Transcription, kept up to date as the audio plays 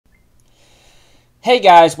Hey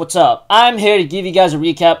guys, what's up? I'm here to give you guys a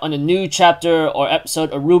recap on the new chapter or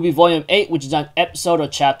episode of RWBY Volume 8, which is on episode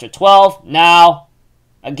of Chapter 12. Now,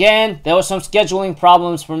 again, there were some scheduling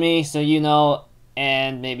problems for me, so you know,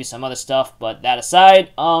 and maybe some other stuff, but that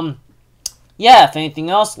aside, yeah, if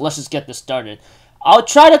anything else, let's just get this started. I'll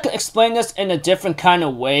try to explain this in a different kind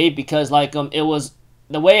of way, because, like, it was,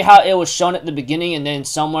 the way how it was shown at the beginning, and then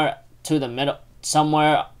somewhere to the middle,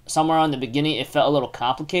 somewhere on the beginning, it felt a little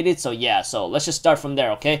complicated. So yeah, so let's just start from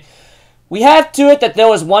there, okay? We have to it that there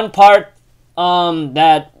was one part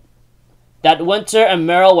that Winter and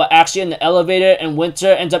Meryl were actually in the elevator, and Winter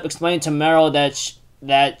ends up explaining to Meryl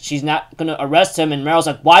that she's not gonna arrest him, and Meryl's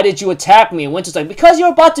like, "Why did you attack me?" And Winter's like, "Because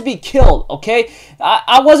you're about to be killed, okay?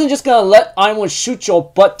 I wasn't just gonna let Ironwood shoot your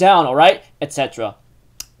butt down, alright?" Etc.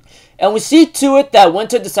 And we see to it that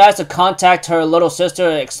Winter decides to contact her little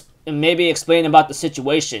sister and maybe explain about the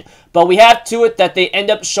situation. But we have to it that they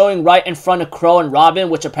end up showing right in front of Crow and Robin,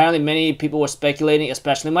 which apparently many people were speculating,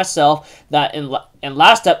 especially myself, that in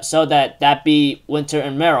last episode that be Winter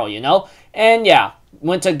and Meryl, you know? And yeah,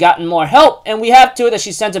 Winter gotten more help, and we have to it that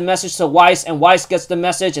she sends a message to Weiss, and Weiss gets the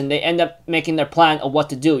message, and they end up making their plan of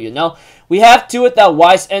what to do, you know? We have to it that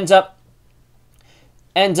Weiss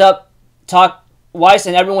Weiss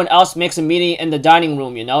and everyone else makes a meeting in the dining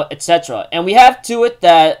room, you know, etc. And we have to it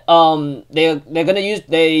that they're gonna use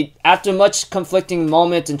after much conflicting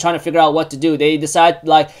moments and trying to figure out what to do, they decide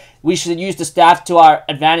like we should use the staff to our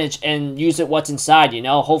advantage and use it what's inside, you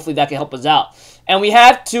know. Hopefully that can help us out. And we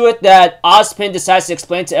have to it that Ozpin decides to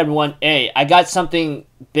explain to everyone, "Hey, I got something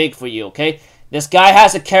big for you, okay? This guy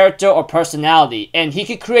has a character or personality, and he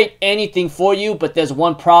could create anything for you, but there's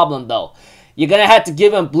one problem though. You're going to have to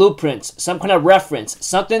give him blueprints, some kind of reference,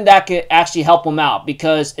 something that could actually help him out,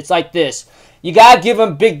 because it's like this. You got to give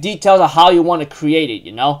him big details of how you want to create it,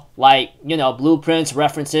 you know? Like, you know, blueprints,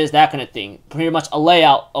 references, that kind of thing. Pretty much a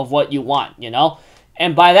layout of what you want, you know?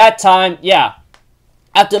 And by that time, yeah,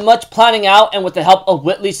 after much planning out and with the help of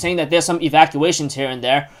Whitley saying that there's some evacuations here and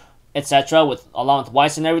there, etc., along with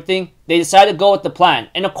Weiss and everything, they decided to go with the plan.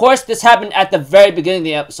 And of course, this happened at the very beginning of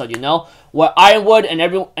the episode, you know, where Ironwood and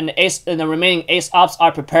the remaining Ace Ops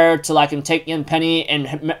are prepared to like take in Penny, and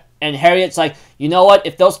Harriet's like, you know what?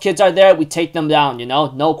 If those kids are there, we take them down, you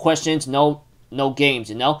know, no questions, no games,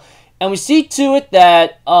 you know. And we see to it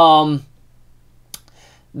that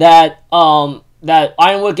that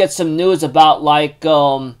Ironwood gets some news about like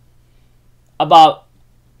about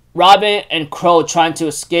Robin and Crow trying to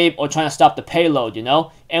escape or trying to stop the payload, you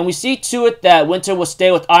know? And we see to it that Winter will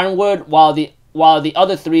stay with Ironwood while the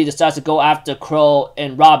other three decides to go after Crow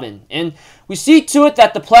and Robin. And we see to it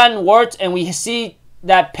that the plan worked, and we see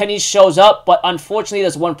that Penny shows up, but unfortunately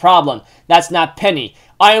there's one problem. That's not Penny.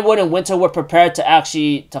 Ironwood and Winter were prepared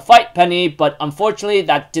to fight Penny, but unfortunately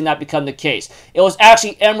that did not become the case. It was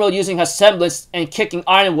actually Emerald using her semblance and kicking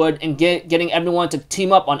Ironwood and getting everyone to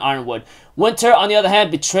team up on Ironwood. Winter, on the other hand,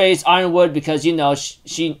 betrays Ironwood because, you know,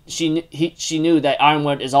 she knew that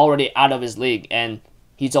Ironwood is already out of his league and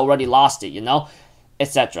he's already lost it, you know,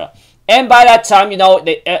 etc. And by that time, you know,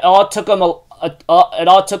 it all took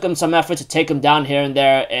him some effort to take him down here and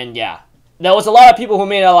there, and yeah. There was a lot of people who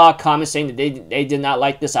made a lot of comments saying that they did not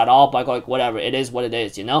like this at all, but like, whatever, it is what it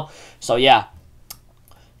is, you know? So yeah.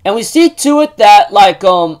 And we see to it that like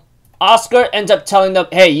Oscar ends up telling them,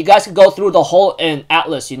 "Hey, you guys can go through the hole in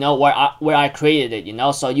Atlas, you know, where I created it, you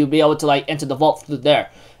know, so you'll be able to like enter the vault through there."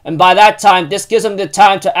 And by that time, this gives them the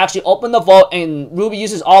time to actually open the vault, and RWBY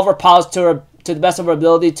uses all of her powers to the best of her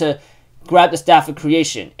ability to grab the Staff of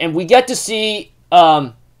Creation. And we get to see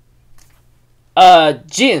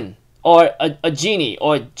Jin, or a genie,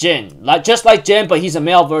 or Jin, like just like Jin, but he's a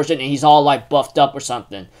male version and he's all like buffed up or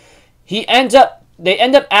something. They end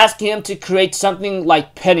up asking him to create something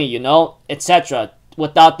like Penny, you know, etc.,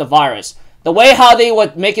 without the virus. The way how they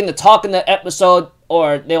were making the talk in the episode,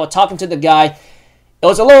 or they were talking to the guy, it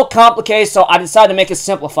was a little complicated, so I decided to make it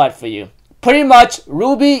simplified for you. Pretty much,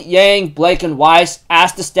 RWBY, Yang, Blake, and Weiss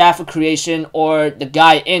asked the Staff of Creation, or the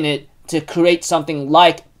guy in it, to create something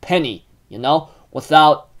like Penny, you know,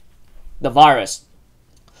 without the virus.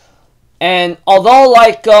 And although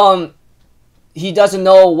like he doesn't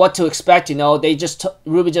know what to expect, you know,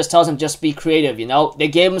 RWBY just tells him just be creative, you know. They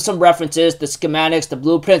gave him some references, the schematics, the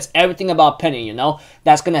blueprints, everything about Penny, you know,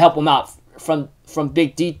 that's gonna help him out from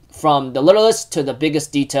the littlest to the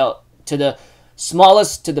biggest detail, to the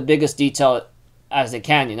smallest to the biggest detail as they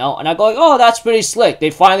can, you know. And I go like, oh, that's pretty slick. They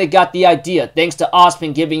finally got the idea, thanks to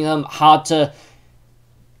Ozpin giving them how to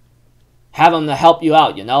have him to help you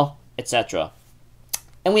out, you know, etc.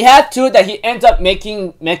 And we have to it that he ends up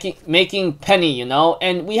making Penny, you know,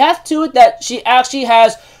 and we have to it that she actually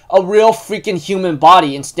has a real freaking human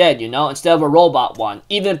body instead, you know, instead of a robot one.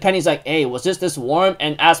 Even Penny's like, hey, was this worm?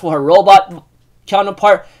 And as for her robot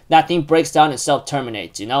counterpart, that thing breaks down and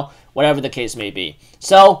self-terminates, you know, whatever the case may be.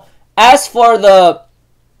 So, as for the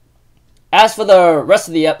rest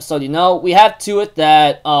of the episode, you know, we had to it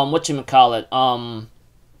that,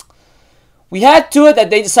 we had to it that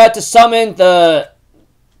they decided to summon the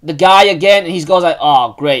guy again, and he goes like,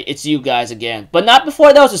 oh, great, it's you guys again. But not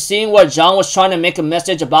before there was a scene where John was trying to make a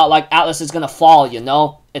message about, like, Atlas is gonna fall, you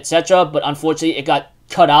know, etc. But unfortunately, it got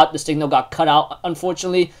cut out. The signal got cut out,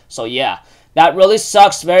 unfortunately. So, yeah, that really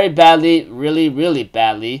sucks very badly, really, really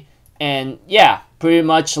badly. And, yeah, pretty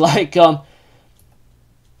much, like, I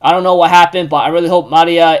don't know what happened, but I really hope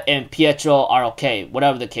Maria and Pietro are okay,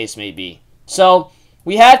 whatever the case may be. So,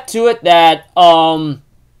 we had to it that,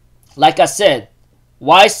 like I said,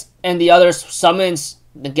 Weiss and the others summons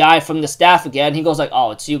the guy from the staff again. He goes like, oh,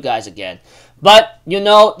 it's you guys again. But, you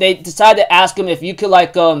know, they decided to ask him if you could,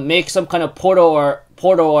 like, make some kind of portal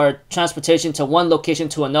or transportation to one location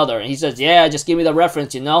to another. And he says, yeah, just give me the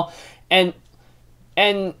reference, you know. And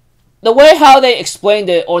the way how they explained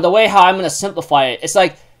it, or the way how I'm going to simplify it, it's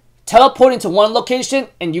like teleporting to one location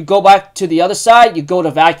and you go back to the other side, you go to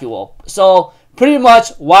Vacuole. So, pretty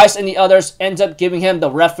much, Weiss and the others ends up giving him the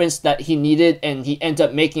reference that he needed, and he ends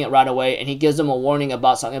up making it right away, and he gives them a warning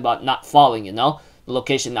about something about not falling, you know? The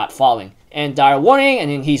location not falling. And dire warning, and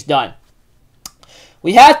then he's done.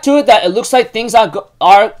 We had to it that it looks like things are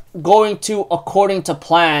going to according to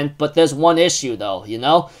plan, but there's one issue, though, you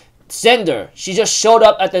know? Cinder, she just showed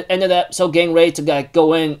up at the end of the episode getting ready to like,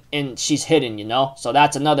 go in, and she's hidden, you know? So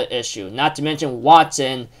that's another issue. Not to mention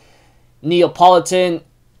Watson, Neapolitan,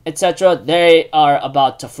 etc. They are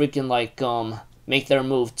about to freaking like make their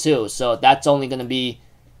move too, so that's only gonna be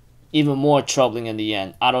even more troubling in the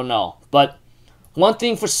end. I don't know, but one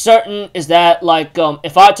thing for certain is that like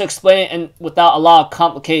if I had to explain it and without a lot of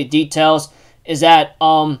complicated details, is that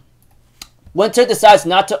Winter decides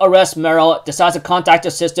not to arrest Meryl, decides to contact her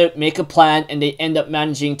sister, make a plan, and they end up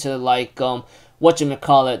managing to like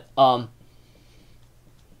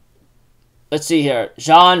let's see here,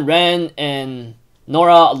 Jean, Ren, and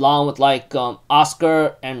Nora, along with like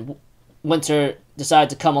Oscar and Winter, decide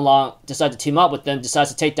to team up with them,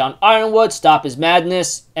 decides to take down Ironwood, stop his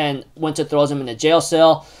madness, and Winter throws him in a jail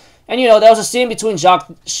cell. And you know, there was a scene between Jacques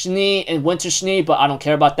Schnee and Winter Schnee, but I don't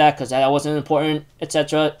care about that because that wasn't important,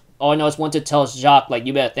 etc. All I know is Winter tells Jacques, like,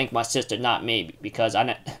 you better thank my sister, not me, because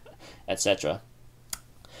I, etc.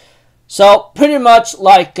 So, pretty much,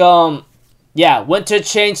 like, yeah, Winter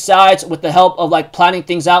changed sides with the help of, like, planning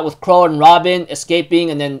things out with Crow and Robin,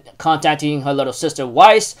 escaping, and then contacting her little sister,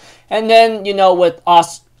 Weiss. And then, you know, with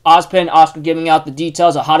Ozpin and Oscar giving out the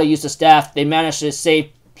details of how to use the staff, they managed to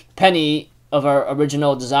save Penny of her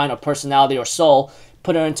original design or personality or soul,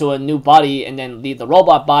 put her into a new body, and then leave the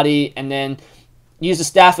robot body, and then use the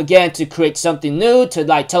staff again to create something new, to,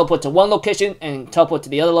 like, teleport to one location and teleport to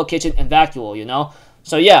the other location and Vacuole, you know?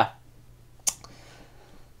 So, yeah.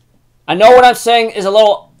 I know what I'm saying is a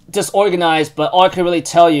little disorganized, but all I can really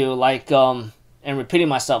tell you, like, and repeating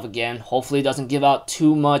myself again, hopefully it doesn't give out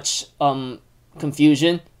too much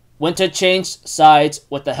confusion. Winter changed sides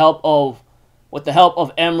with the help of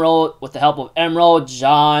Emerald,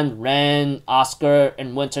 John, Ren, Oscar,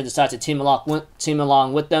 and Winter decide to team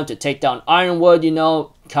along with them to take down Ironwood, you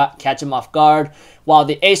know, catch him off guard, while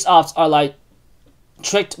the Ace Ops are like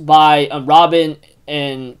tricked by Robin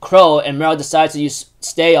and Crow, and Meryl decides to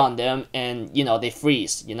stay on them, and you know, they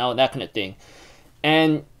freeze, you know, that kind of thing.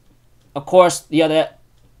 And of course, the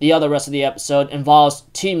other rest of the episode involves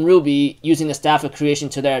Team RWBY using the Staff of Creation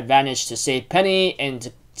to their advantage to save Penny and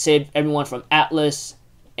to save everyone from Atlas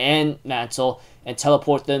and Mantle and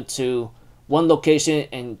teleport them to one location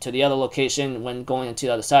and to the other location when going into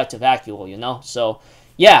the other side to Vacuole, you know? So,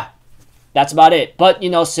 yeah, that's about it. But, you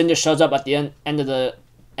know, Cinder shows up at the end of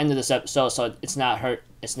this episode, so it's not her.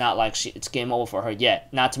 It's not like it's game over for her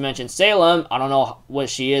yet. Not to mention Salem. I don't know what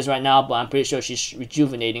she is right now, but I'm pretty sure she's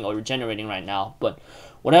rejuvenating or regenerating right now. But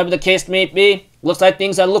whatever the case may be, looks like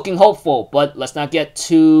things are looking hopeful. But let's not get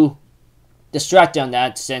too distracted on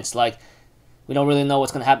that, since like we don't really know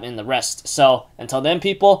what's going to happen in the rest. So until then,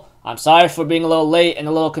 people, I'm sorry for being a little late and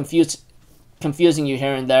a little confusing you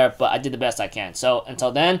here and there, but I did the best I can. So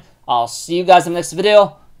until then, I'll see you guys in the next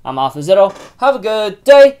video. I'm Alpha Zero. Have a good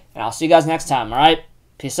day, and I'll see you guys next time, alright?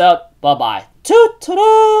 Peace out. Bye-bye.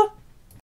 Toot-toot-toot!